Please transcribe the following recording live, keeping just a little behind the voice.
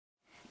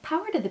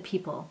Power to the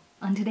people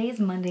on today's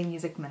Monday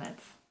Music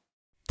Minutes.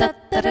 Da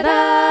da da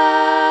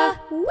da!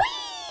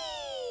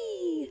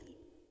 Whee!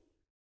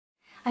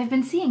 I've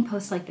been seeing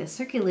posts like this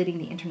circulating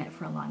the internet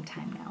for a long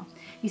time now.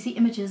 You see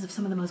images of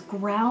some of the most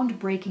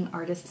groundbreaking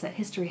artists that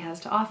history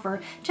has to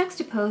offer,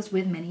 juxtaposed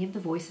with many of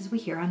the voices we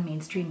hear on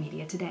mainstream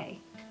media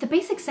today. The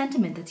basic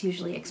sentiment that's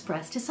usually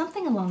expressed is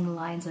something along the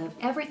lines of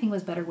everything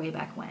was better way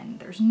back when,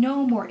 there's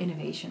no more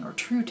innovation or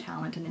true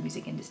talent in the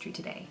music industry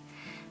today.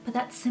 But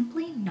that's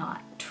simply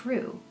not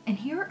true, and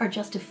here are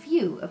just a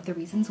few of the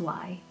reasons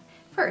why.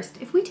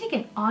 First, if we take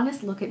an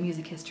honest look at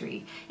music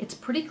history, it's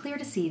pretty clear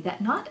to see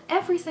that not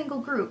every single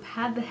group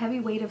had the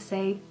heavy weight of,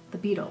 say, the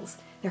Beatles.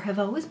 There have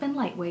always been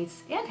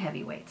lightweights and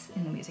heavyweights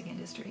in the music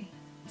industry.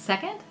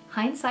 Second,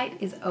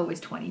 hindsight is always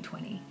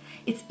 20/20.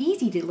 It's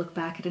easy to look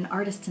back at an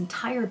artist's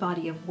entire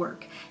body of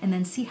work and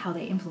then see how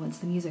they influence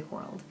the music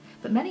world.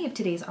 But many of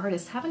today's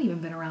artists haven't even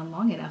been around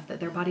long enough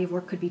that their body of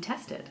work could be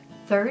tested.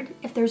 Third,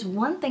 if there's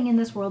one thing in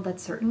this world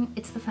that's certain,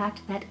 it's the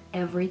fact that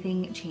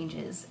everything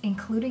changes,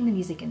 including the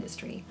music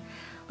industry.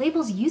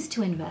 Labels used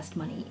to invest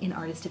money in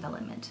artist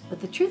development,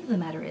 but the truth of the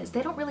matter is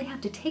they don't really have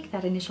to take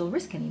that initial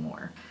risk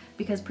anymore,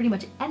 because pretty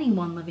much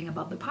anyone living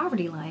above the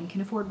poverty line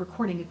can afford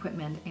recording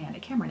equipment and a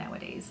camera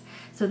nowadays.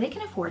 So they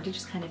can afford to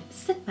just kind of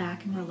sit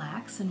back and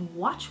relax and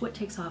watch what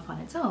takes off on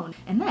its own,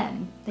 and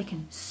then they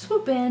can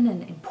swoop in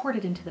and import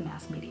it into the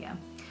mass media.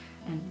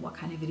 And what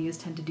kind of videos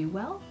tend to do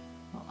well?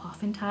 Well,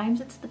 oftentimes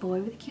it's the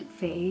boy with a cute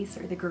face,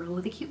 or the girl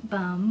with a cute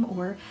bum,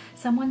 or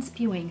someone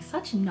spewing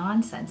such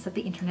nonsense that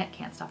the internet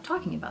can't stop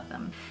talking about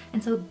them.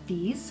 And so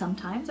these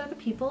sometimes are the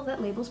people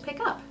that labels pick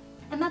up.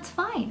 And that's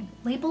fine.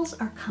 Labels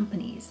are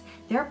companies.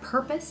 Their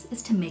purpose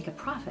is to make a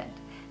profit.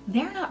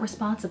 They're not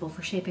responsible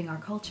for shaping our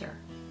culture.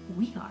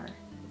 We are.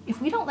 If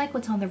we don't like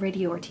what's on the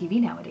radio or TV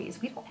nowadays,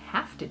 we don't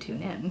have to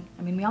tune in.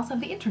 I mean, we also have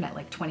the internet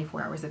like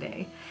 24 hours a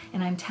day.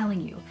 And I'm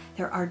telling you,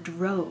 there are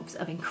droves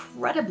of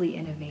incredibly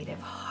innovative,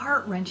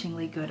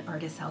 heart-wrenchingly good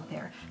artists out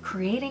there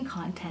creating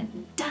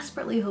content,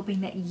 desperately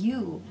hoping that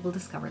you will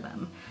discover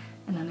them.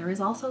 And then there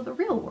is also the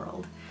real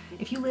world.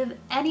 If you live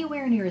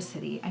anywhere near a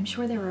city, I'm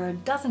sure there are a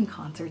dozen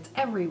concerts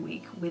every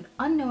week with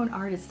unknown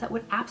artists that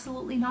would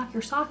absolutely knock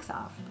your socks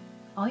off.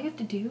 All you have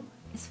to do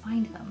is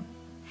find them.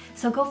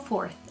 So go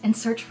forth and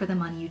search for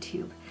them on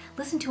YouTube.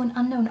 Listen to an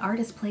unknown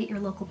artist play at your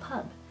local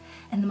pub.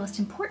 And the most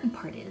important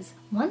part is,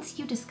 once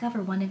you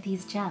discover one of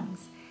these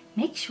gems,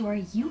 make sure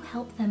you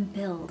help them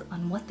build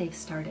on what they've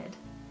started.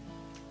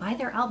 Buy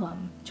their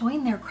album,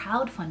 join their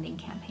crowdfunding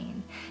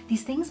campaign.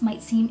 These things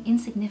might seem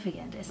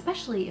insignificant,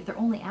 especially if they're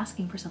only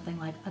asking for something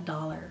like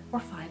 $1 or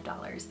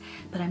 $5.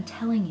 But I'm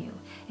telling you,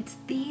 it's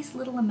these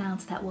little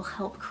amounts that will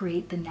help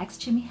create the next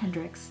Jimi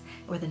Hendrix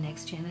or the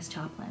next Janis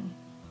Joplin.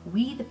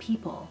 We the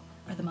people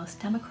are the most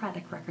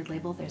democratic record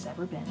label there's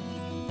ever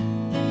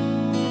been.